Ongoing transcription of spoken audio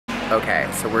Okay,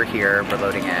 so we're here, we're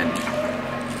loading in.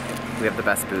 We have the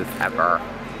best booth ever,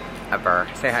 ever.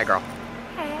 Say hi, girl.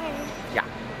 Hey. Yeah,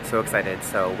 so excited.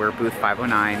 So we're booth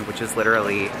 509, which is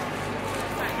literally,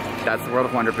 that's the World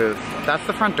of Wonder booth. That's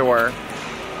the front door.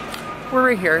 We're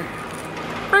right here.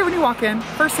 Right when you walk in,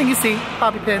 first thing you see,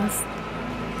 bobby pins.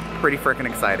 Pretty freaking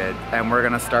excited. And we're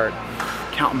gonna start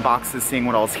counting boxes, seeing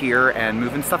what all's here, and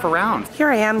moving stuff around. Here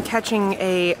I am catching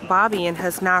a bobby in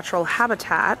his natural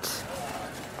habitat.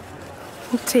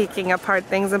 Taking apart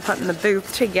things and putting the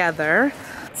booth together.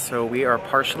 So we are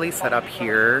partially set up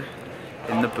here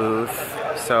in the booth.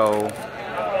 So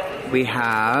we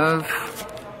have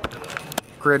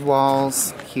grid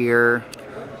walls here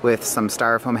with some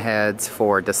styrofoam heads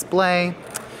for display.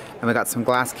 And we got some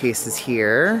glass cases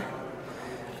here.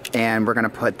 And we're gonna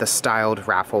put the styled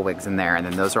raffle wigs in there. And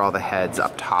then those are all the heads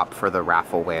up top for the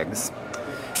raffle wigs.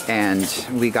 And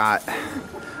we got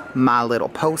my little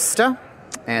poster.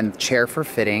 And chair for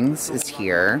fittings is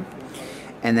here.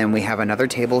 And then we have another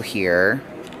table here.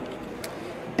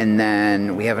 And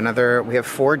then we have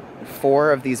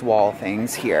four of these wall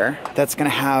things here. That's gonna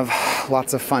have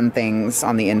lots of fun things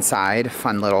on the inside.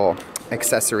 Fun little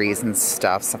accessories and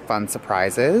stuff, some fun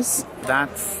surprises.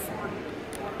 That's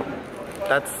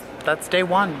day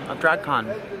one of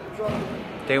Dragcon.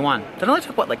 Day one. That only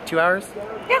took what, like 2 hours?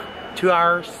 Yeah. 2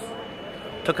 hours.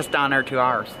 Took us down there 2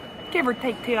 hours. Give or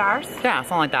take 2 hours. Yeah,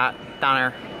 something like that. Down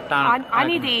there. I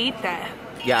need to eat that.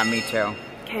 Yeah, me too.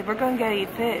 Okay, we're gonna go eat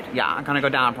food. Yeah, I'm gonna go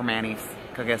down for Manny's.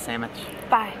 Go get a sandwich.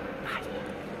 Bye.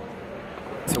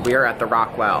 So we are at the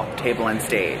Rockwell Table and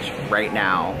Stage right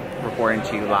now, reporting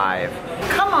to you live.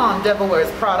 Come on, Devil Wears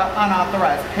Prada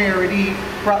unauthorized parody,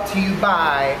 brought to you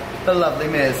by the lovely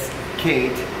Miss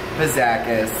Kate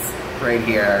Pazakis. Right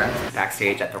here.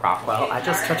 Backstage at the Rockwell. I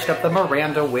just touched up the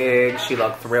Miranda wig. She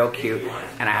looked real cute.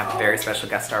 And I have a very special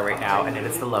guest star right now, and it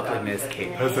is the lovely Miss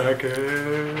Kate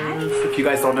Pazakis. If you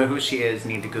guys don't know who she is,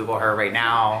 you need to Google her right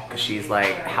now, because she's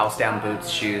like house down boots,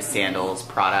 shoes, sandals,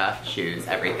 Prada, shoes,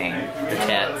 everything. The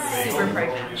tits. Super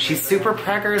pregnant. She's super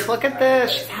preggers. Look at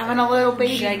this. She's having a little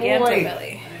baby Gigantic boy.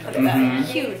 belly. Look at that.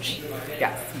 Huge.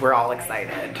 Yes, we're all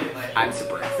excited. I'm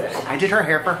super excited. I did her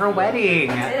hair for her wedding.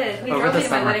 I did. We over drove the me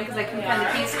to my summer. wedding because I couldn't find the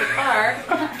keys to the car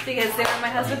because they were in my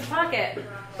husband's pocket.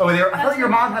 Oh, they were, I thought your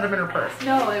mom had them in her purse.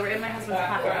 No, they were in my husband's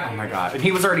pocket. Oh my god. And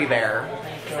he was already there.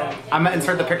 I'm gonna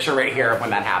insert the picture right here of when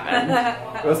that happened.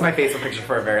 It was my Facebook picture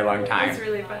for a very long time. It's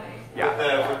really funny.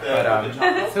 Yeah.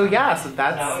 But, so yeah, so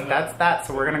that's that.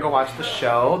 So we're gonna go watch the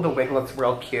show. The wig looks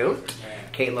real cute.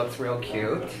 Kate looks real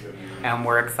cute. And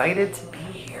we're excited to be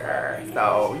here.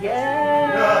 So,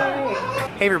 yay!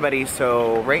 Hey everybody,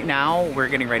 so right now we're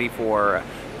getting ready for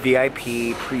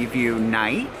VIP preview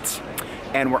night.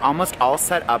 And we're almost all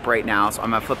set up right now, so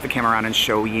I'm gonna flip the camera around and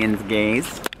show Yin's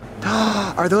gaze.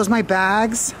 Are those my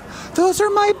bags? Those are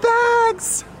my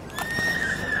bags!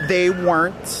 They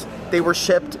weren't. They were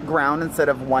shipped ground instead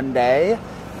of one day,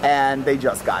 and they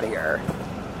just got here.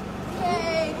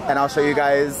 Yay. And I'll show you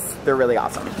guys, they're really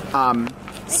awesome.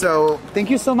 So thank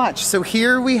you so much. So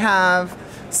here we have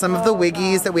some of the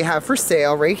wiggies that we have for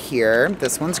sale right here.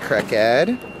 This one's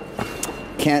crooked.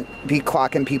 Can't be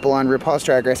clocking people on RuPaul's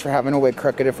Drag Race for having a wig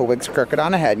crooked if a wig's crooked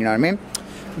on a head, you know what I mean?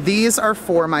 These are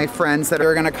for my friends that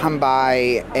are gonna come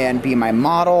by and be my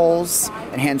models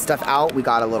and hand stuff out. We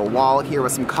got a little wall here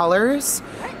with some colors.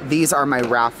 These are my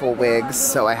raffle wigs.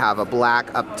 So I have a black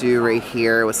updo right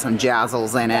here with some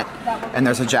jazzles in it. And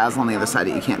there's a jazzle on the other side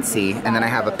that you can't see. And then I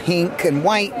have a pink and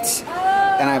white.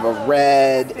 And I have a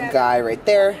red guy right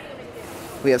there.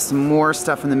 We have some more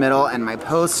stuff in the middle and my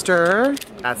poster.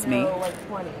 That's me.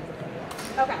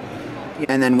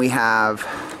 And then we have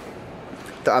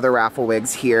the other raffle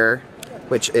wigs here,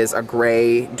 which is a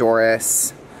gray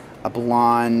Doris, a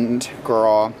blonde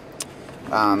girl,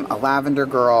 a lavender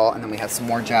girl, and then we have some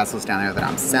more jazzles down there that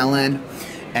I'm selling.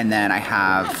 And then I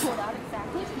have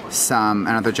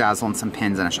another jazzle and some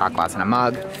pins and a shot glass and a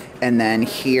mug. And then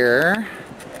here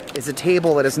is a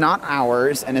table that is not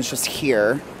ours, and it's just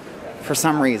here for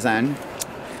some reason.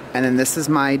 And then this is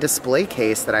my display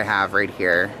case that I have right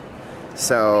here.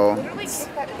 So,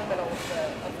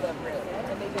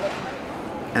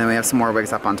 and then we have some more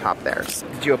wigs up on top there.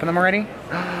 Did you open them already?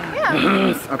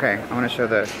 Yeah. Okay, I'm gonna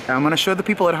show the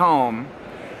people at home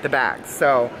the bags.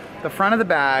 So the front of the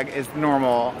bag is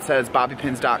normal. It says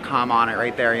bobbypins.com on it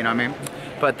right there, you know what I mean?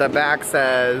 But the back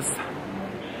says,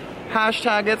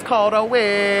 hashtag it's called a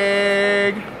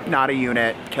wig, not a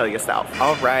unit, kill yourself.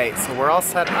 All right, so we're all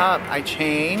set up. I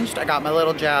changed, I got my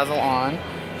little jazzle on.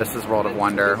 This is World of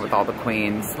Wonder with all the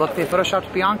queens. Look, they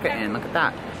photoshopped Bianca in, look at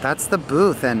that. That's the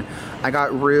booth, and I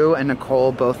got Rue and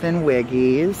Nicole both in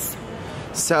wiggies.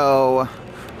 So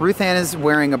Ruth Ann is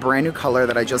wearing a brand new color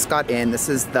that I just got in. This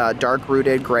is the dark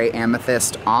rooted gray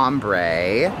amethyst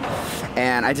ombre.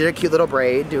 And I did a cute little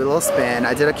braid, do a little spin.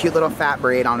 I did a cute little fat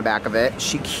braid on the back of it.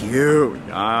 She cute.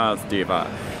 Yes, diva.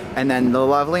 And then the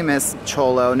lovely Miss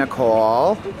Cholo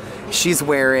Nicole. She's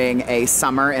wearing a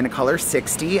summer in a color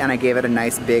 60, and I gave it a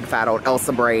nice big fat old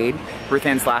Elsa braid. Ruth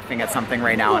Ann's laughing at something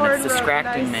right now, and it's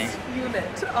distracting me.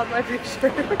 Unit on my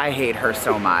picture. I hate her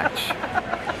so much.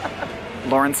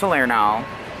 Lauren Salerno,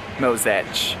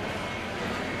 Mozich.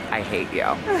 I hate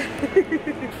you.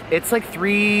 It's like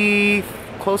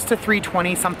close to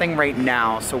 3:20 something right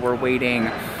now, so we're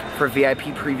waiting for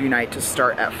VIP preview night to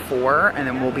start at 4, and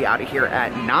then we'll be out of here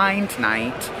at 9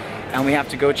 tonight. And we have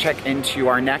to go check into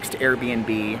our next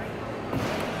Airbnb,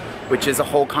 which is a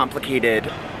whole complicated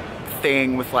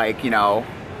thing with, like, you know,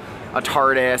 a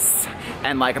TARDIS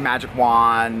and like a magic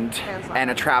wand and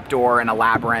a trapdoor and a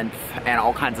labyrinth and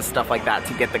all kinds of stuff like that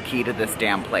to get the key to this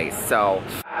damn place. So,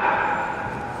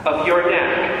 of your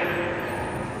deck,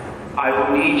 I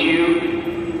will need you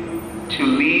to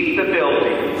leave the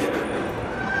building.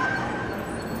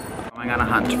 Going on a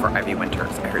hunt for Ivy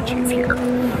Winters. I heard she's here.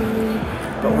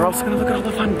 But we're also gonna look at all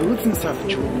the fun booths and stuff.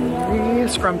 Jewelry,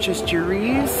 scrumptious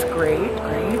jewelries. Great,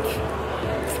 great.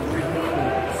 Some really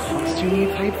cool costumey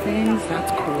type things.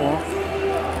 That's cool.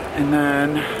 And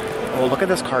then, oh, look at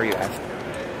this car, you guys.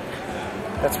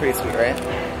 That's pretty sweet, right?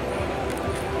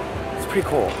 It's pretty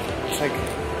cool. It's like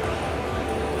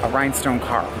a rhinestone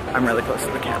car. I'm really close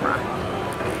to the camera.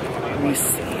 Let me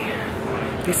see.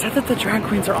 They said that the drag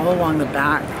queens are all along the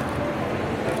back.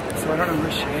 So I don't know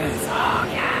where she is. Oh,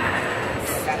 yes.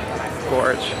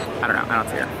 Gorge. I don't know. I don't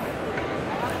see her.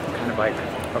 I'm kind of like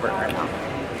over it right now.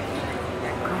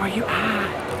 Girl, where you at?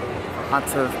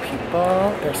 Lots of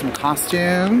people. There's some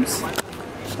costumes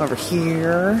over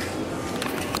here.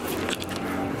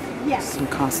 Yes. Some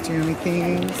costumey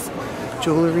things.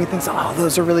 Jewelry things. Oh,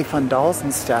 those are really fun dolls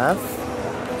and stuff.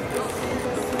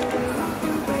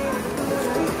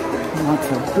 Lots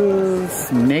of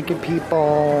booths. Naked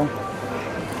people.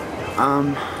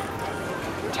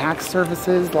 Tax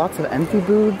services, lots of empty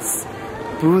booths.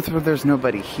 Booths where there's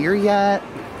nobody here yet.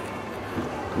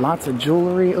 Lots of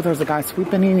jewelry. Oh, there's a guy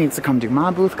sweeping. He needs to come do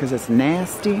my booth because it's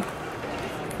nasty.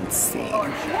 Let's see.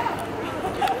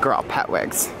 Girl, pet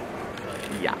wigs.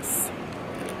 Yes.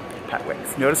 Pet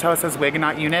wigs. Notice how it says wig and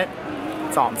not unit?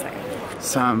 That's all I'm saying.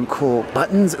 Some cool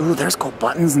buttons. Ooh, there's cool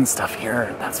buttons and stuff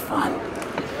here. That's fun.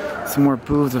 Some more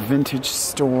booths, a vintage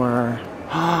store.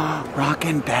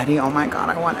 Rockin' Betty, oh my god,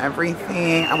 I want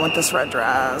everything. I want this red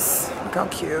dress. Look how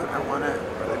cute, I want it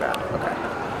really bad. Okay.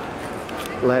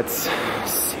 Let's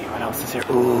see, what else is here?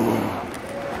 Ooh,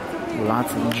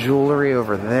 lots of jewelry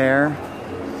over there.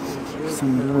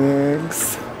 Some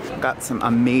wigs. Got some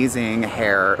amazing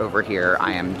hair over here.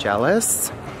 I am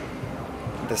jealous.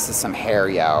 This is some hair,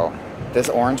 yo. This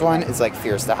orange one is like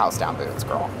fierce the house down boots,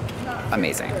 girl.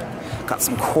 Amazing. Got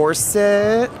some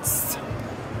corsets.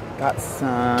 Got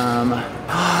some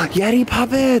Yeti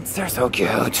puppets. They're so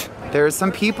cute. There's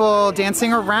some people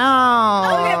dancing around.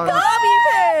 Look at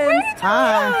Bobby pins.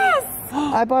 Hi.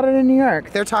 I bought it in New York.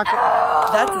 They're talking.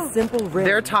 That's a simple ring.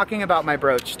 They're talking about my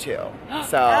brooch too.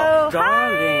 So. Oh,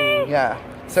 darling. Yeah.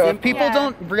 So if people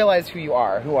don't realize who you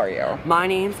are, who are you? My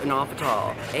name's Anal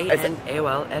Fatal.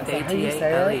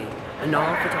 A-N-A-O-L-F-A-T-A-L-E.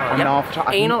 Anal Fatal. Anal Fatal.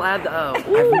 Anal add the O.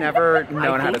 I've never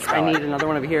known how to spell I need it. another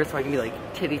one over here so I can be like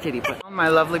titty. My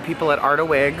lovely people at Arta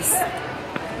Wigs,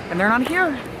 and they're not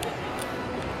here.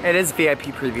 It is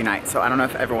VIP preview night, so I don't know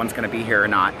if everyone's gonna be here or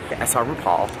not. I saw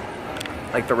RuPaul,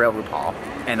 like the real RuPaul,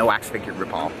 and the wax figure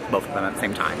RuPaul, both of them at the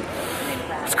same time.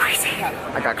 It was crazy.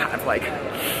 I got kind of like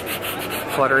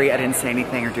fluttery. I didn't say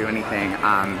anything or do anything.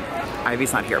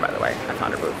 Ivy's not here, by the way. I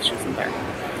found her booth. She wasn't there.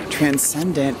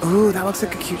 Transcendent. Ooh, that looks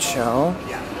like a cute show.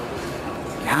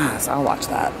 Yes, I'll watch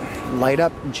that. Light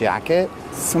up jacket.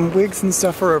 Some wigs and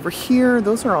stuff are over here.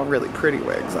 Those are all really pretty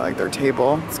wigs. I like their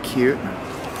table. It's cute.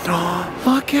 Oh,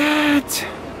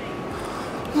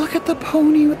 look at the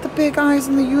pony with the big eyes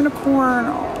and the unicorn.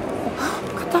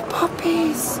 Oh, look at the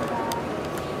puppies.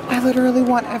 I literally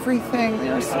want everything. They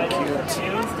are so cute.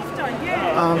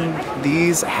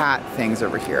 These hat things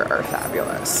over here are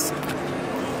fabulous.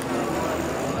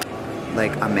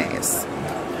 Like a maze.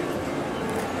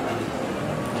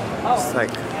 It's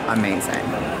like amazing.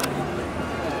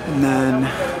 And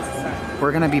then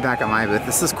we're gonna be back at my booth.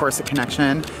 This is Corset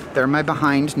Connection. They're my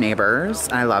behind neighbors.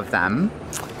 I love them.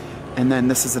 And then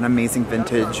this is an amazing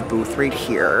vintage booth right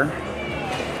here.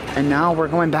 And now we're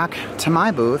going back to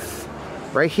my booth.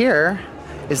 Right here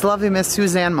is lovely Miss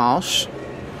Suzanne Malsh.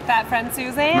 Fat friend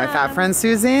Suzanne. My fat friend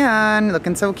Suzanne,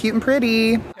 looking so cute and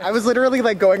pretty. I was literally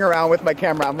like going around with my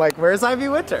camera. I'm like, where's Ivy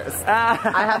Winters? I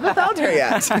haven't found her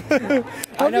yet.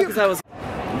 I know, because I was...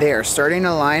 They're starting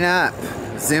to line up.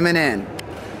 Zooming in.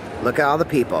 Look at all the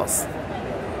peoples.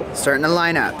 Starting to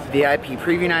line up. VIP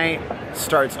preview night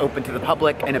starts open to the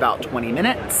public in about 20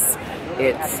 minutes.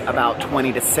 It's about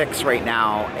 20 to 6 right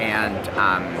now, and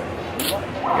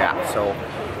yeah, so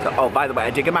oh, by the way, I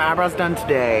did get my eyebrows done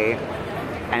today,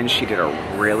 and she did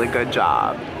a really good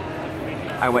job.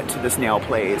 I went to this nail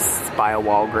place, by a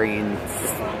Walgreens,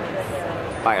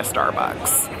 by a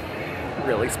Starbucks.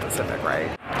 Really specific,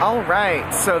 right? All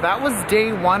right, so that was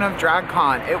day 1 of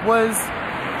Dragcon. It was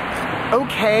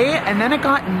okay, and then it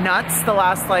got nuts the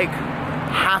last like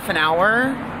half an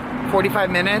hour, 45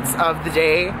 minutes of the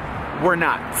day were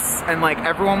nuts. And like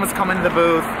everyone was coming to the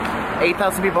booth,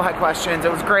 8,000 people had questions.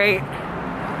 It was great,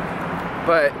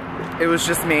 but it was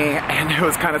just me and it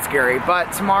was kind of scary.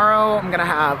 But tomorrow I'm gonna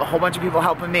have a whole bunch of people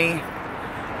helping me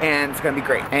and it's gonna be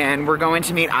great. And we're going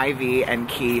to meet Ivy and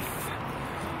Keith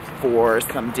for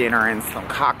some dinner and some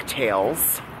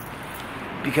cocktails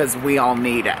because we all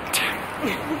need it.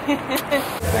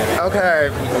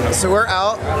 Okay, so we're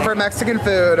out for Mexican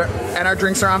food and our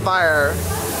drinks are on fire.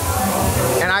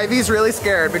 And Ivy's really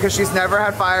scared because she's never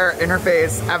had fire in her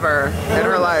face ever in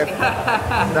her life.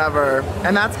 Never.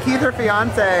 And that's Keith, her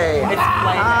fiance. It's flaming.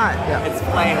 Yeah. It's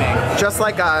flaming. Just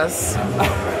like us.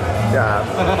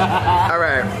 Yeah. All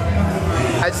right.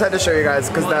 I just had to show you guys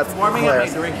because that's warming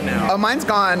hilarious. up my drink now. Oh, mine's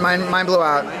gone. Mine blew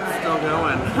out. It's still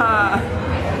going.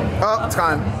 Oh, it's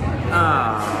gone.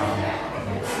 Oh.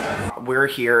 We're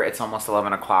here. It's almost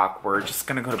 11 o'clock. We're just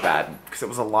gonna go to bed because it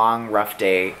was a long, rough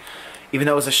day. Even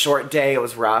though it was a short day, it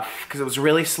was rough because it was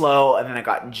really slow and then it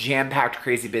got jam-packed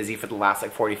crazy busy for the last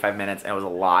like 45 minutes and it was a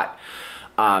lot.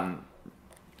 So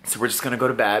we're just gonna go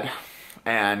to bed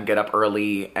and get up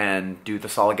early and do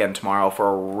this all again tomorrow for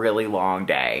a really long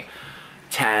day.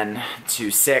 10 to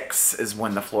 6 is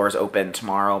when the floor is open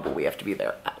tomorrow, but we have to be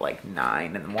there at like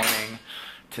 9 in the morning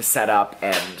to set up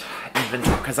and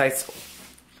inventory, because I just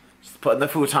putting the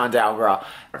futon down, girl.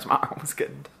 Tomorrow I was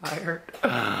getting tired.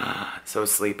 So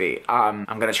sleepy. I'm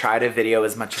gonna try to video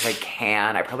as much as I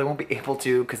can. I probably won't be able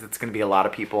to because it's gonna be a lot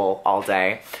of people all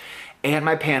day. And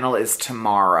my panel is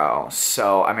tomorrow,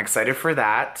 so I'm excited for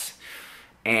that.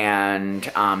 And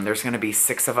there's gonna be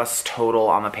 6 of us total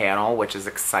on the panel, which is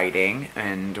exciting.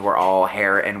 And we're all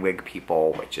hair and wig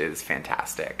people, which is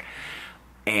fantastic.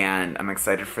 And I'm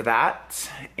excited for that.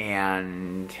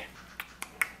 And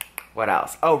what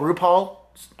else? Oh, RuPaul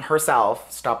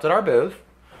herself stopped at our booth.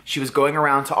 She was going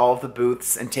around to all of the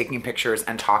booths and taking pictures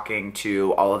and talking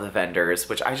to all of the vendors,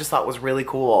 which I just thought was really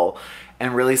cool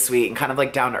and really sweet and kind of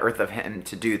like down to earth of him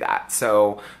to do that.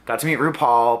 So got to meet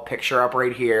RuPaul, picture up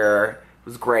right here. It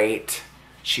was great.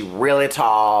 She really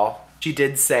tall. She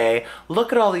did say,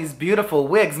 "Look at all these beautiful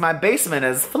wigs. My basement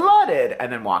is flooded,"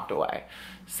 and then walked away.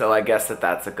 So I guess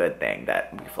that's a good thing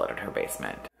that we flooded her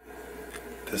basement.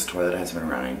 This toilet has been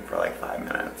running for like 5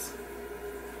 minutes.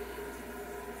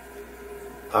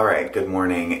 All right, good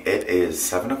morning. It is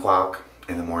 7 o'clock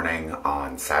in the morning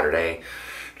on Saturday,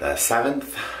 the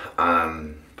 7th.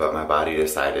 But my body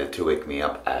decided to wake me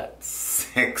up at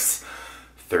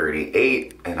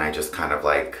 6:38, and I just kind of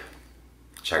like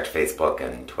checked Facebook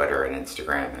and Twitter and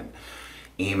Instagram and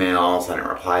emails. I didn't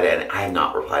reply to any. I have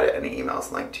not replied to any emails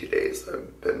in like 2 days.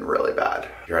 I've been really bad.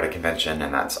 You're at a convention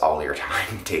and that's all your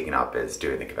time taken up is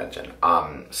doing the convention.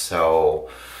 So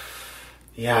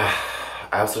yeah,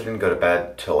 I also didn't go to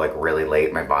bed till like really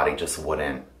late. My body just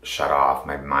wouldn't shut off.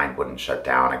 My mind wouldn't shut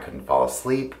down. I couldn't fall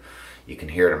asleep. You can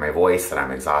hear it in my voice that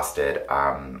I'm exhausted.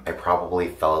 I probably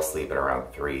fell asleep at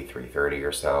around 3:30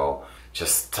 or so.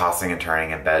 Just tossing and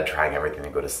turning in bed, trying everything to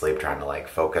go to sleep, trying to like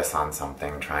focus on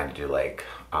something, trying to do like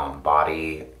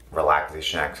body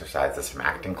relaxation exercises from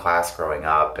acting class growing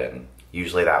up, and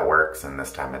usually that works, and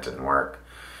this time it didn't work.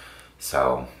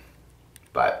 So,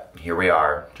 but here we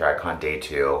are, Dragcon day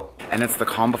 2. And it's the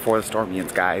calm before the storm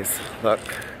begins, guys. Look,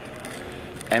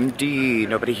 empty,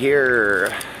 nobody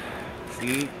here.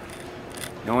 See,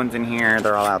 no one's in here,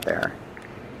 they're all out there.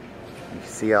 You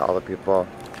see all the people.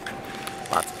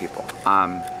 Lots of people.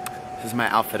 This is my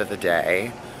outfit of the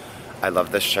day. I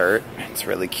love this shirt. It's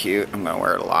really cute. I'm gonna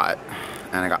wear it a lot.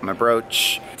 And I got my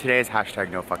brooch. Today is hashtag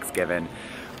no fucks given.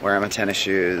 Wearing my tennis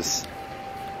shoes.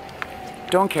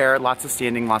 Don't care, lots of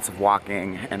standing, lots of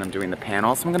walking, and I'm doing the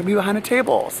panel, so I'm gonna be behind a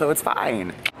table, so it's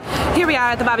fine. Here we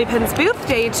are at the Bobby Pins booth,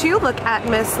 day 2. Look at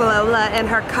Miss Lola and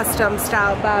her custom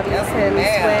style Bobby Pins wig.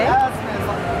 Yes,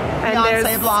 And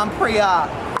Beyonce Blonde Priya.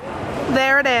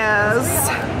 there it is.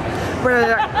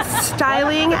 We're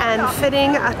styling and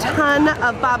fitting a ton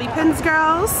of Bobby Pins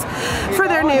girls for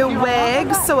their new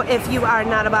wigs. So if you are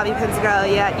not a Bobby Pins girl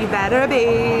yet, you better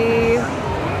be.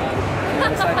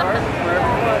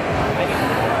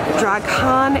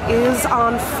 Dragcon is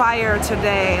on fire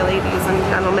today, ladies and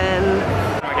gentlemen.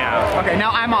 Okay,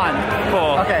 now I'm on.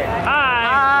 Cool. Okay.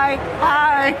 Hi.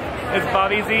 Hi. It's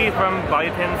Bobby Z from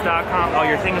BobbyPins.com. Oh,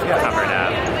 your thing's covered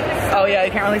up. Oh yeah,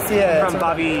 you can't really see it. From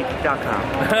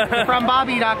Bobby.com. From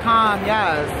Bobby.com,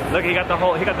 yes. Look, he got the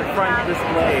front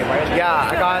display, right? Yeah,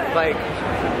 I got like.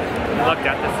 Looked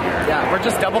at this year. Yeah, we're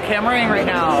just double cameraing right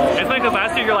now. It's like because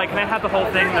last year you're like, can I have the whole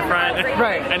thing in the front?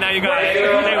 Right. And now you got it.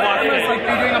 They walked in. Like,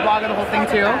 you're doing a vlog of the whole thing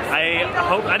too? I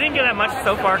hope I didn't get that much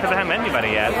so far because I haven't met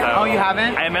anybody yet. So. Oh, you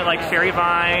haven't? I met like Sherry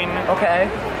Vine. Okay.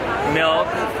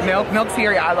 Milk's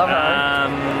here. Yeah, I love her.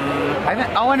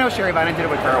 I know Sherry Vine. I did it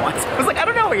with her once. I was like, I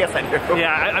don't know. Yes, I do. Yeah,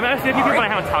 I mean, I've seen a few people and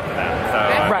I haven't talked to them.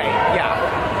 So. Right. Yeah.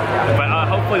 But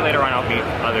hopefully later on I'll meet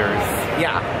others.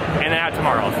 Yeah. And then I have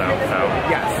tomorrow also. So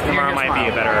yes. Tomorrow might be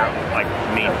a better like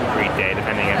meet and greet day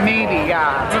depending. Maybe.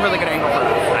 Yeah. It's a really good angle for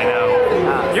us. I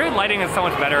know. Your lighting is so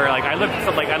much better. Like I look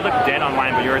dead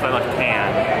online, but yours I look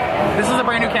tan. This is a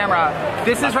brand new camera.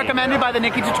 This is recommended by the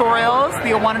Nikki Tutorials,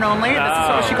 the one and only. This is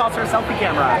what she calls her selfie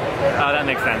camera. Oh, that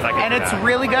makes sense. And it's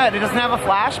really good. It doesn't have a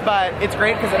flash, but it's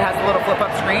great because it has a little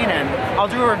flip-up screen, and I'll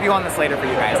do a review on this later for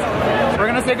you guys. We're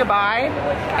gonna say goodbye,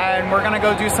 and we're gonna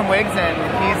go do some wigs, and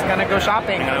he's gonna go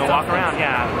shopping. I'm gonna walk around,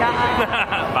 yeah.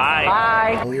 Bye.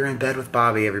 Bye. Well, you're in bed with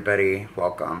Bobby, everybody.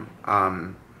 Welcome.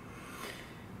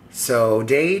 So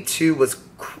day 2 was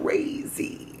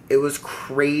crazy. It was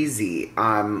crazy.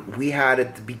 We had,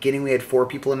 at the beginning, we had 4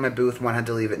 people in my booth. One had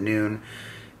to leave at noon.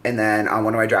 And then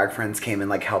one of my drag friends came and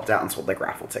like helped out and sold like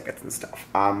raffle tickets and stuff,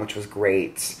 which was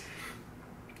great.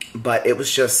 But it was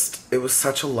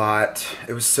such a lot.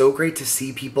 It was so great to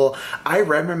see people. I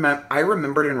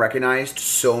remembered and recognized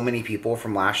so many people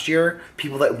from last year.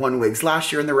 People that won wigs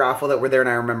last year in the raffle that were there, and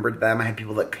I remembered them. I had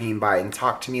people that came by and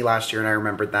talked to me last year, and I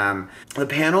remembered them. The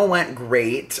panel went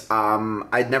great.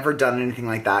 I'd never done anything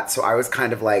like that, so I was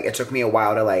kind of like, it took me a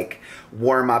while to like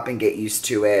warm up and get used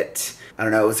to it. I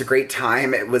don't know, it was a great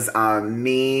time. It was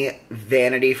me,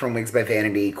 Vanity from Wigs by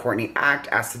Vanity, Courtney Act,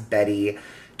 Acid Betty,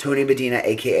 Tony Medina,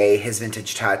 aka His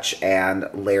Vintage Touch, and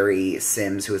Larry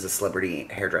Sims, who is a celebrity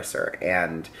hairdresser.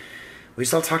 And we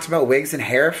just all talked about wigs and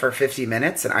hair for 50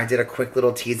 minutes, and I did a quick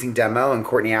little teasing demo, and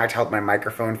Courtney Act held my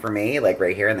microphone for me, like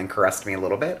right here, and then caressed me a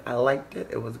little bit. I liked it.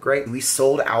 It was great. We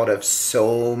sold out of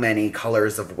so many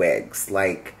colors of wigs,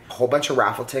 like a whole bunch of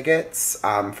raffle tickets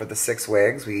for the 6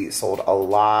 wigs. We sold a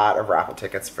lot of raffle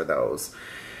tickets for those.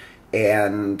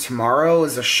 And tomorrow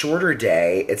is a shorter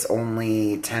day. It's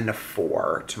only 10 to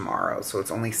 4 tomorrow. So it's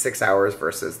only 6 hours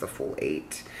versus the full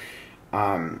 8.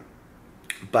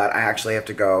 But I actually have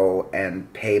to go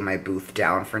and pay my booth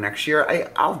down for next year.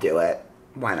 I'll do it.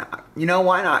 Why not? You know,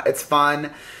 why not? It's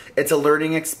fun. It's a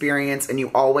learning experience, and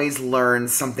you always learn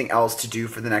something else to do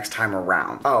for the next time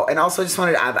around. Oh, and also I just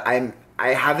wanted to add that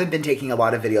I haven't been taking a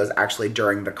lot of videos actually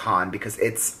during the con because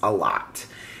it's a lot.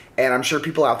 And I'm sure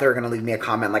people out there are going to leave me a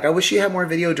comment like, I wish you had more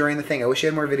video during the thing. I wish you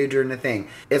had more video during the thing.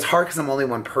 It's hard because I'm only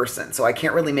one person. So I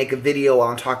can't really make a video while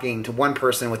I'm talking to one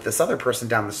person with this other person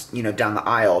down the, down the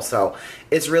aisle. So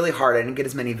it's really hard. I didn't get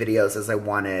as many videos as I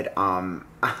wanted.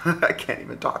 I can't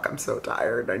even talk. I'm so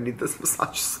tired. I need this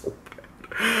massage so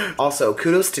bad. Also,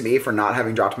 kudos to me for not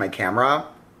having dropped my camera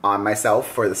on myself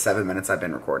for the 7 minutes I've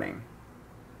been recording.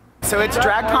 So it's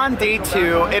Dragcon day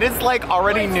 2. It is like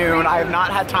already noon. I have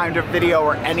not had time to video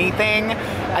or anything.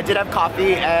 I did have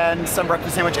coffee and some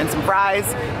breakfast sandwich and some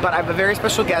fries, but I have a very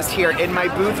special guest here in my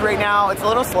booth right now. It's a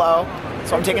little slow,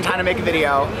 so I'm taking time to make a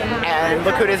video. And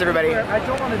look who it is, everybody.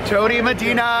 Tony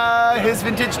Medina, His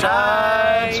Vintage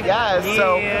Touch. Yes.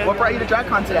 So what brought you to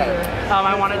Dragcon today?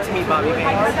 I wanted to meet Bobby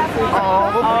Pins.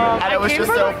 Oh, and it was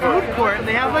just so food court.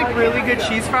 They have like really good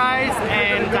cheese fries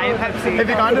and Diet Pepsi. Have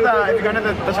you gone to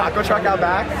the taco truck out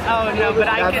back? Oh no, but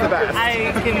I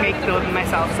can make those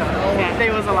myself. So yeah,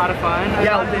 it was a lot of fun. I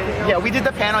loved it. Yeah, we did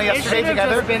the panel yesterday together. It should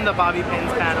have just been the Bobby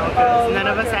Pins panel because none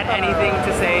of us had anything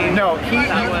to say. No,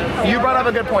 you brought up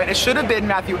a good point. It should have been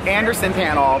Matthew Anderson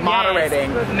panel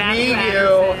moderating. Me,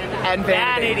 you, and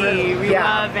Vanity. We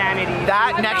love Vanity.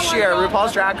 That next year,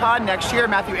 RuPaul's Dragcon, next year,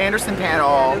 Matthew Anderson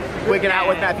panel. Wigging out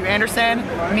with Matthew Anderson,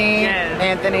 me,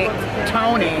 Anthony,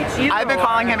 Tony. I've been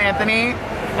calling him Anthony.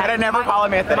 I never call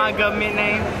him Anthony. My government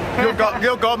name.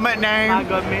 Your government name. My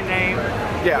government name.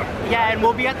 Yeah. Yeah, and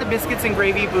we'll be at the Biscuits and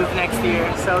Gravy booth next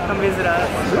year, so come visit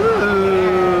us.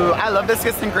 Ooh, I love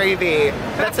biscuits and gravy.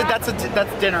 That's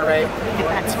dinner, right?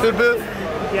 It's food booth.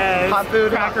 Yes. Hot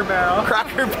food. Cracker Barrel.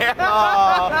 Cracker Barrel.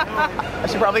 I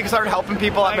should probably start helping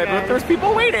people at my booth. There's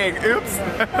people waiting. Oops.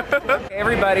 Hey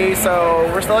everybody, so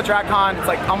we're still at Dragcon. It's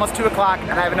like almost 2 o'clock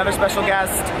and I have another special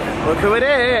guest. Look who it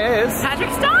is. Patrick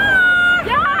Starr!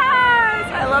 Yes!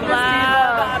 I love this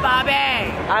diva. Bobby!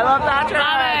 I love Patrick.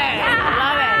 Love it!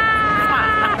 Love it!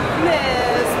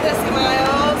 Miss Missy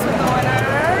Miles with the winner.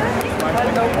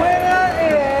 And the winner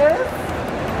is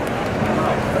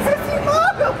Missy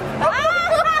Miles.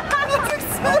 That's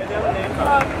exciting.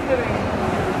 I'm kidding.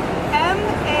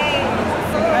 M.A.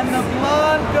 And the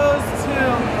blonde goes to.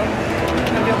 I'm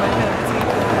gonna get my hip.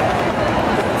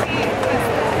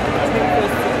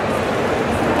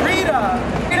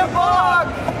 Rita Bog!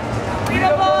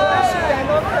 Rita Bog! I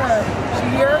love her. She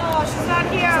here? Oh, she's not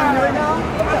here. She's not here right now?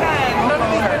 Okay. None of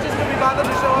these bitches can be bothered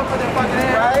to show up for their fucking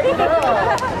hair. Right?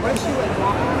 What is she like?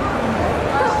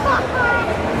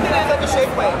 It's like a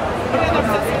shake weight.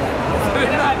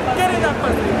 Get in that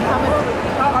pussy.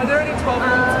 Are there any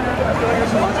 12-year-olds here? I feel like I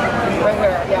should watch them. Right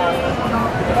here, yeah.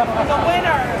 The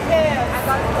winner is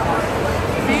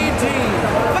BD.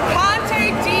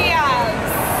 Vicante Diaz.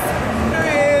 There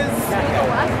is.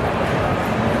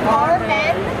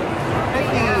 Carmen.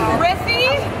 Rithy?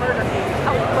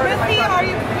 Rithy, are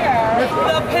you here?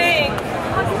 The pink.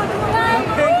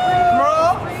 Girl,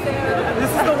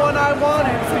 this is the one I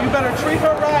wanted, so you better treat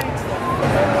her right.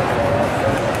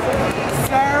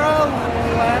 Sarah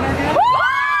Lanigan.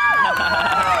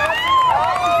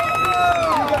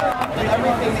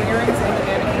 Everything, the earrings and the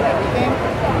mannequin, everything.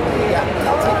 Yeah,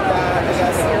 I'll take that, I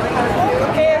guess.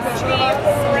 Is Chief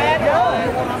Red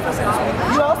Hood.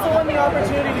 You also won the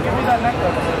opportunity to give me that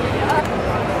necklace.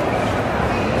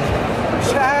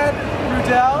 Chad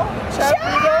Rudell. Chad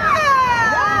Rudell.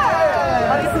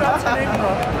 How do you pronounce your name,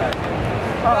 bro?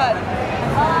 What?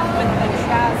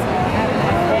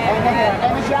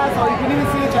 And the jazzle, you can even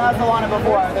see the jazzle on it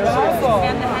before. There's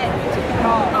And the head.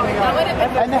 That would have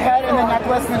been and the head and the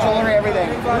necklace and the jewelry, everything.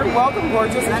 You're welcome,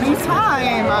 gorgeous,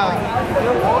 anytime.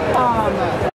 You're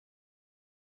welcome.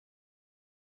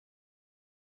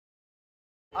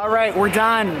 All right, we're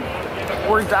done.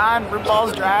 We're done.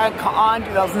 RuPaul's Dragcon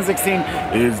 2016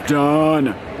 is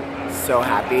done. So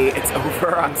happy it's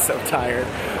over. I'm so tired.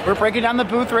 We're breaking down the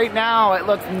booth right now. It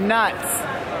looks nuts.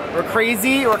 We're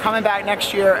crazy. We're coming back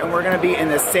next year and we're gonna be in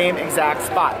the same exact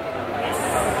spot.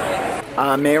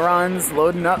 Mayron's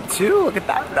loading up too. Look at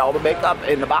that. All the makeup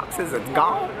in the boxes, it's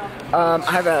gone. I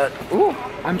have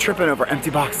I'm tripping over empty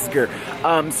boxes gear.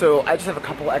 So I just have a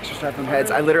couple extra styrofoam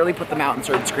heads. I literally put them out and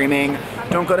started screaming,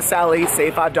 don't go to Sally's,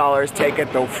 save $5, take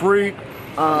it, they're free.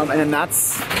 And then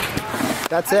that's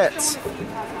it.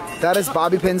 That is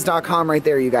bobbypins.com right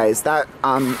there, you guys. That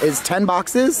is 10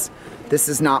 boxes. This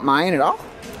is not mine at all.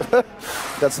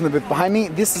 That's in the booth behind me.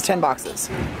 This is 10 boxes.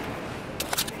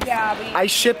 Yeah, I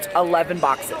shipped 11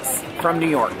 boxes from New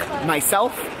York.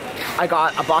 Myself, I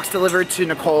got a box delivered to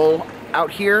Nicole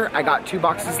out here. I got 2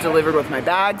 boxes delivered with my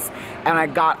bags, and I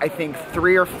got, I think,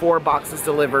 3 or 4 boxes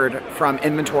delivered from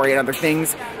inventory and other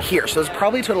things here. So there's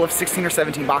probably a total of 16 or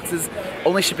 17 boxes,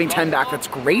 only shipping 10 back. That's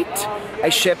great. I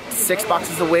shipped 6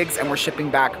 boxes of wigs, and we're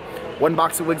shipping back 1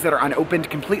 box of wigs that are unopened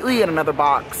completely, and another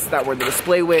box that were the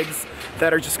display wigs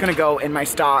that are just gonna go in my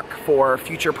stock for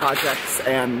future projects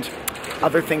and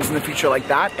other things in the future like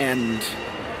that. And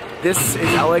this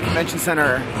is LA Convention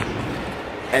Center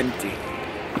empty.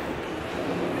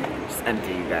 Just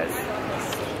empty, you guys.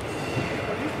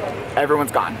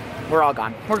 Everyone's gone. We're all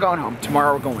gone. We're going home.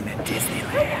 Tomorrow we're going to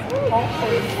Disneyland.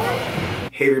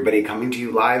 Hey everybody, coming to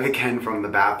you live again from the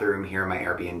bathroom here in my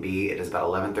Airbnb. It is about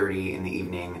 11:30 in the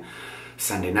evening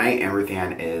Sunday night, and Ruth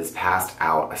Ann is passed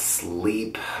out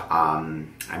asleep.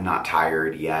 I'm not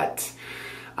tired yet.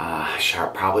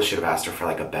 Probably should have asked her for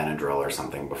like a Benadryl or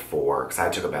something before, because I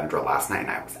took a Benadryl last night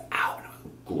and I was out and it was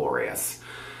glorious.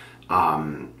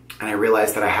 And I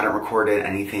realized that I hadn't recorded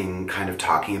anything kind of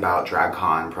talking about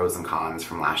Dragcon, pros and cons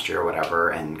from last year or whatever,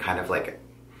 and kind of like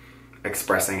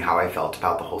expressing how I felt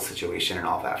about the whole situation and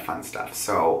all that fun stuff.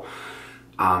 So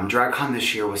Dragcon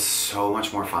this year was so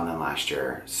much more fun than last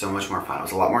year. So much more fun. It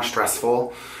was a lot more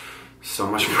stressful. So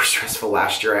much more stressful.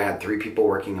 Last year I had 3 people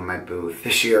working in my booth.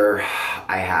 This year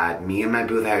I had me in my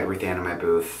booth, I had Ruth Ann in my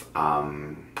booth.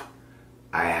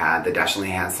 I had the Dashingly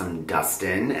Handsome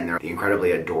Dustin, and the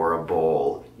incredibly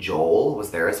adorable Joel was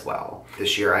there as well.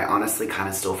 This year I honestly kind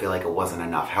of still feel like it wasn't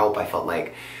enough help. I felt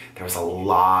like there was a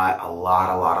lot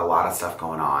of stuff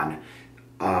going on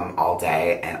all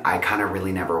day, and I kind of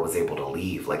really never was able to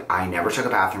leave. Like, I never took a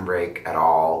bathroom break at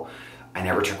all. I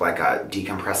never took like a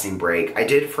decompressing break. I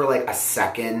did for like a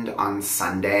second on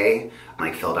Sunday. I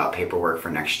like filled out paperwork for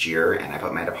next year and I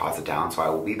put my deposit down, so I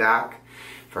will be back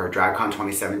For Dragcon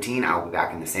 2017, I'll be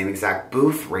back in the same exact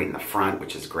booth, right in the front,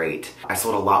 which is great. I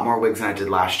sold a lot more wigs than I did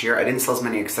last year. I didn't sell as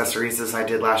many accessories as I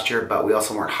did last year, but we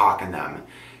also weren't hawking them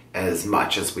as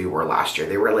much as we were last year.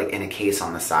 They were like in a case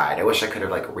on the side. I wish I could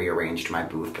have like rearranged my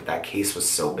booth, but that case was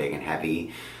so big and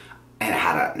heavy, and it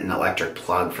had an electric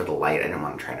plug for the light. I didn't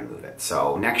want to try to move it.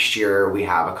 So next year we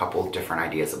have a couple of different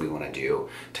ideas that we want to do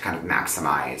to kind of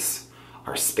maximize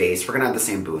our space. We're gonna have the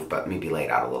same booth, but maybe laid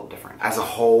out a little different. As a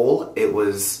whole, it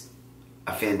was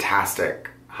a fantastic,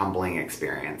 humbling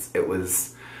experience. It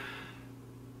was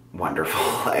wonderful.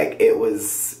 Like it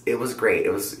was great.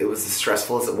 It was as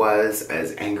stressful as it was,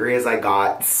 as angry as I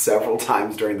got several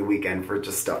times during the weekend for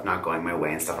just stuff not going my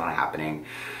way and stuff not happening.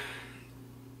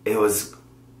 It was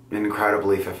an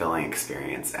incredibly fulfilling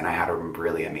experience, and I had a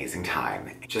really amazing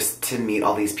time. Just to meet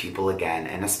all these people again,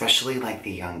 and especially like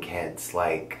the young kids.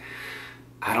 Like,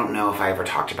 I don't know if I ever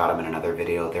talked about him in another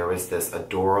video. There was this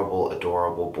adorable,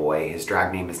 adorable boy. His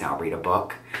drag name is now Read a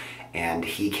Book. And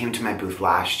he came to my booth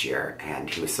last year, and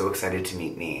he was so excited to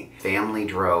meet me. Family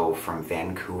drove from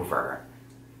Vancouver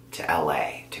to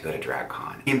LA to go to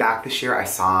Dragcon. Came back this year, I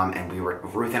saw him, and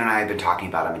Ruth and I had been talking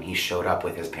about him, and he showed up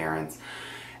with his parents.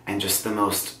 And just the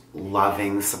most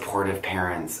loving, supportive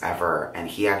parents ever. And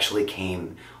he actually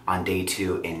came on day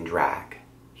 2 in drag.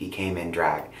 He came in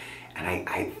drag. And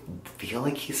I feel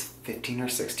like he's 15 or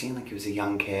 16, like he was a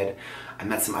young kid. I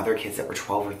met some other kids that were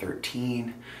 12 or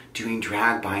 13 doing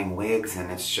drag, buying wigs,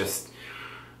 and it's just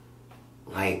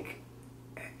like,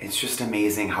 it's just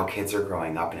amazing how kids are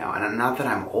growing up now. And not that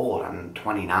I'm old, I'm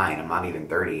 29, I'm not even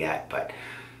 30 yet, but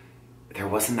there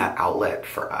wasn't that outlet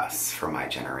for us, for my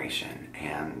generation.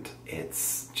 And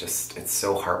it's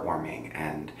so heartwarming.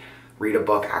 And Read a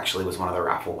Book actually was one of the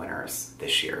raffle winners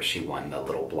this year. She won the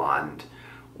little blonde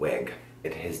wig.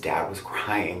 His dad was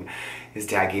crying. His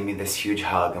dad gave me this huge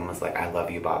hug and was like, I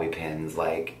love you, Bobby Pins.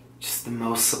 Like, just the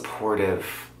most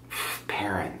supportive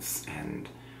parents. And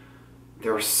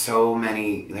there were so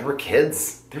many, there were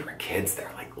kids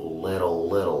there, like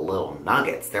little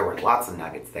nuggets. There were lots of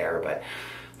nuggets there, but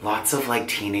lots of like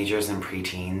teenagers and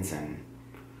preteens, and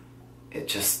it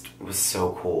just was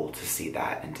so cool to see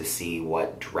that and to see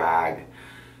what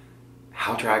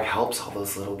how drag helps all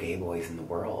those little gay boys in the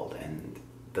world and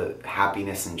the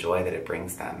happiness and joy that it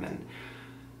brings them. And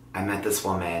I met this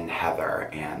woman, Heather,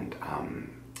 and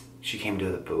she came to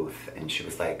the booth and she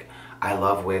was like, I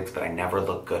love wigs, but I never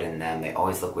look good in them. They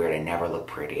always look weird. I never look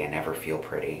pretty. I never feel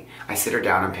pretty. I sit her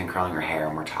down and pin curling her hair,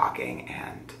 and we're talking,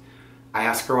 and I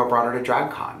asked her what brought her to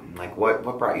Dragcon. Like, what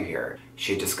brought you here?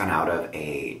 She had just gone out of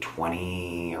a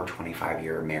 20 or 25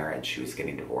 year marriage. She was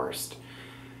getting divorced.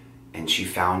 And she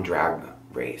found Drag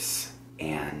Race,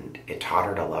 and it taught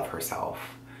her to love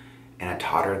herself. And it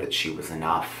taught her that she was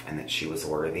enough, and that she was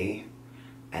worthy,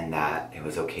 and that it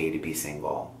was okay to be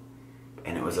single,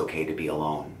 and it was okay to be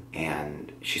alone.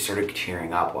 And she started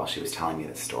tearing up while she was telling me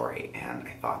this story. And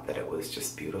I thought that it was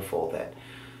just beautiful that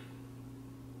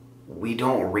we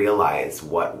don't realize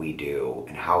what we do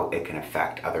and how it can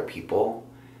affect other people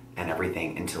and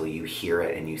everything until you hear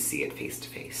it and you see it face to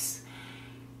face.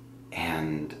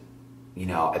 And, you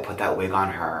know, I put that wig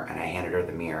on her and I handed her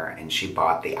the mirror, and she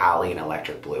bought the Alley in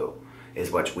electric blue, is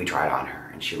what we tried on her.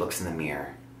 And she looks in the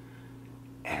mirror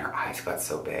and her eyes got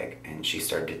so big and she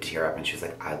started to tear up, and she was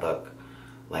like, I look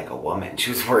like a woman. She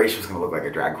was worried she was gonna look like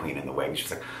a drag queen in the wig. She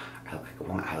was like, I look like a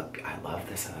woman. I love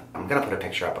this. I'm gonna put a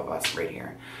picture up of us right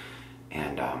here.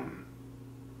 And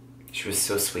she was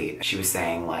so sweet. She was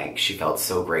saying like she felt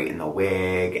so great in the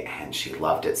wig and she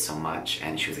loved it so much,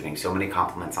 and she was getting so many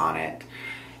compliments on it,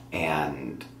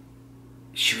 and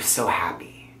she was so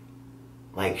happy.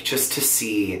 Like, just to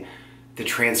see the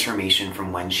transformation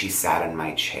from when she sat in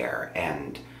my chair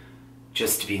and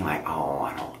just being like, oh,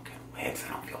 I don't look good in wigs,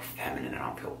 I don't feel feminine, I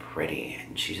don't feel pretty.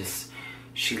 And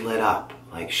she lit up.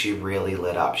 Like, she really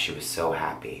lit up. She was so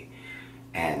happy.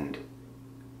 And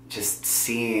just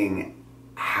seeing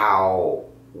how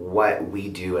what we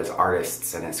do as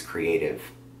artists and as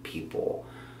creative people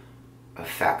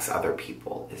affects other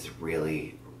people is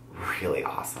really, really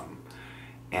awesome.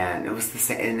 And it was the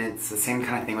same, and it's the same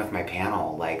kind of thing with my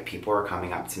panel. Like, people are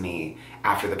coming up to me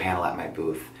after the panel at my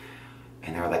booth,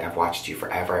 and they're like, I've watched you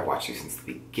forever. I've watched you since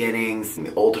the beginnings, and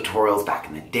the old tutorials back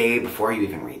in the day, before you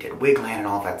even redid Wigland and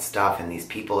all that stuff. And these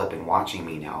people have been watching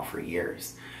me now for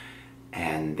years,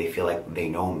 and they feel like they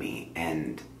know me.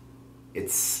 And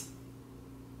it's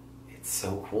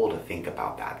so cool to think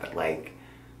about that like,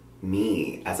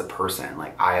 me as a person,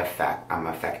 like I'm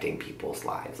affecting people's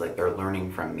lives. Like, they're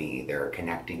learning from me, they're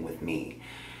connecting with me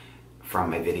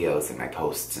from my videos and my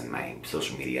posts and my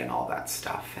social media and all that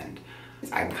stuff. And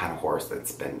I'm kind of hoarse.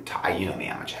 That's been, you know me,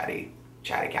 I'm a chatty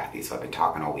Chatty Cathy, so I've been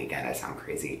talking all weekend. I sound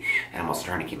crazy, and I'm also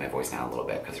trying to keep my voice down a little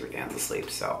bit because Ruth Ann's asleep.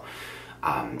 So,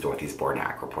 Dorothy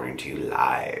Zbornak reporting to you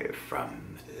live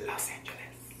from Los Angeles.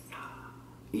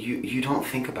 You don't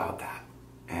think about that,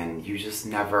 and you just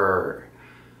never,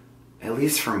 at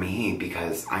least for me,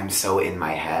 because I'm so in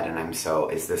my head and I'm so,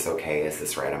 is this okay? Is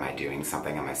this right? Am I doing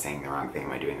something? Am I saying the wrong thing?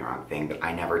 Am I doing the wrong thing? But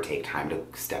I never take time to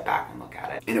step back and look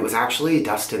at it. And it was actually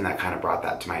Dustin that kind of brought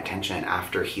that to my attention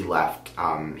after he left.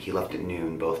 He left at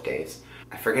noon both days.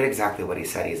 I forget exactly what he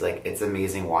said. He's like, it's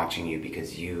amazing watching you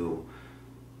because you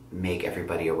make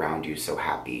everybody around you so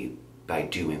happy by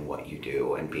doing what you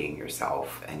do and being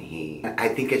yourself. And I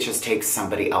think it just takes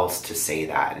somebody else to say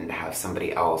that, and to have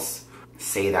somebody else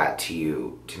say that to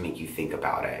you to make you think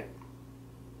about it,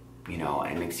 you know,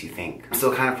 and it makes you think. I'm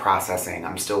still kind of processing.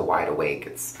 I'm still wide awake.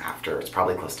 It's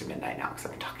probably close to midnight now because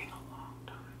I've been talking a long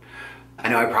time. I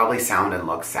know I probably sound and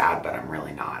look sad, but I'm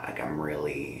really not. Like, I'm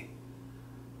really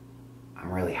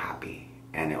happy.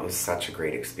 And it was such a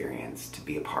great experience to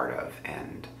be a part of.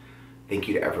 And thank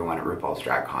you to everyone at RuPaul's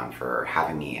Dragcon for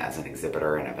having me as an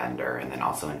exhibitor and a vendor, and then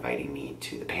also inviting me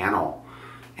to the panel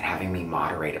and having me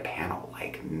moderate a panel.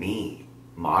 Like, me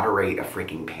moderate a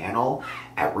freaking panel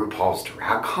at RuPaul's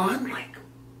Dragcon? Like,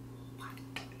 what?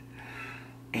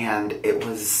 And it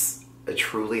was a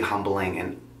truly humbling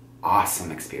and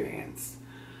awesome experience.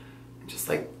 Just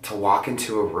like to walk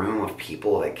into a room of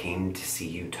people that came to see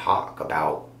you talk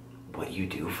about what you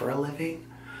do for a living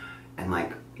and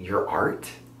like your art,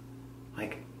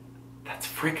 like, that's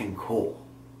freaking cool.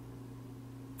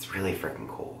 It's really freaking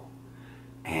cool.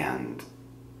 And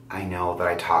I know that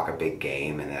I talk a big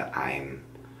game and that I'm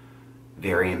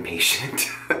very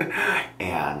impatient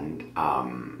and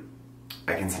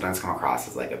I can sometimes come across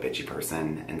as like a bitchy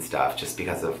person and stuff just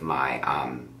because of my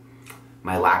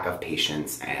my lack of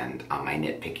patience and my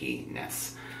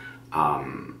nitpickiness.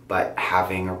 But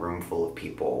having a room full of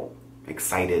people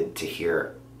excited to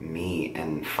hear me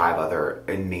and 5 other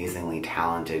amazingly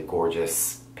talented,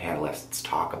 gorgeous panelists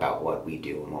talk about what we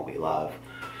do and what we love.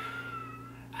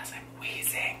 As I'm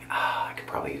wheezing, I could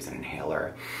probably use an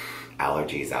inhaler.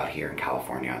 Allergies out here in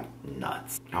California,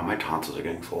 nuts. Now my tonsils are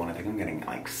getting swollen. I think I'm getting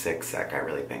like sick, I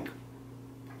really think.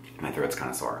 My throat's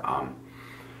kind of sore.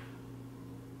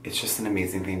 It's just an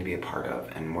amazing thing to be a part of,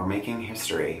 and we're making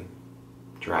history,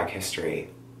 drag history,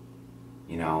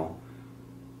 you know.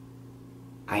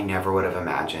 I never would have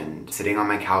imagined sitting on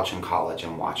my couch in college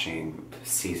and watching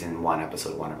season 1,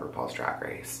 episode 1 of RuPaul's Drag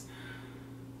Race.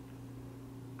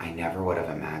 I never would have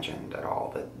imagined at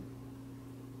all that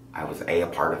I was a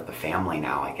part of the family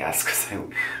now, I guess, because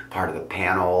I'm part of the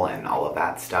panel and all of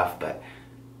that stuff, but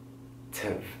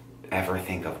to ever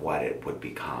think of what it would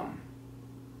become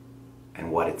and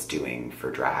what it's doing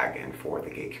for drag and for the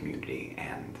gay community,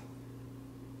 and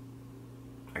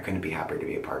I couldn't be happier to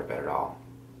be a part of it at all.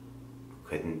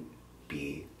 Couldn't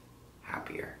be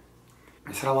happier.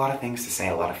 I said a lot of things to say,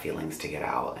 a lot of feelings to get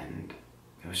out, and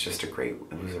it was just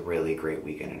it was a really great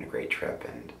weekend and a great trip.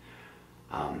 And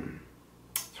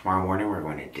tomorrow morning we're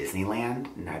going to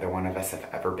Disneyland. Neither one of us have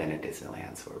ever been to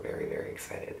Disneyland, so we're very, very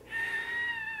excited.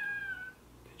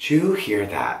 Did you hear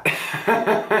that?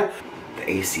 The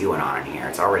AC went on in here.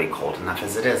 It's already cold enough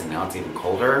as it is, and now it's even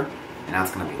colder, and now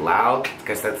it's gonna be loud,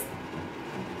 because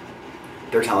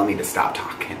they're telling me to stop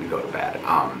talking and go to bed.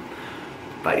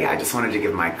 But yeah, I just wanted to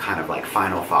give my kind of like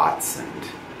final thoughts and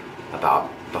about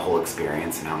the whole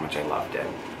experience and how much I loved it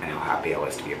and how happy I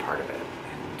was to be a part of it.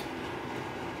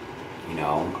 And, you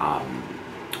know,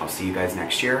 I'll see you guys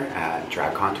next year at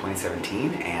Dragcon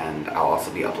 2017, and I'll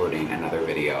also be uploading another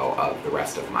video of the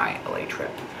rest of my LA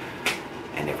trip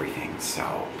and everything.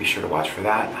 So be sure to watch for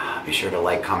that. Be sure to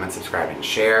like, comment, subscribe, and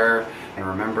share. And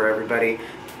remember, everybody,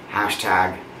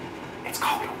 hashtag, it's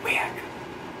called a wig.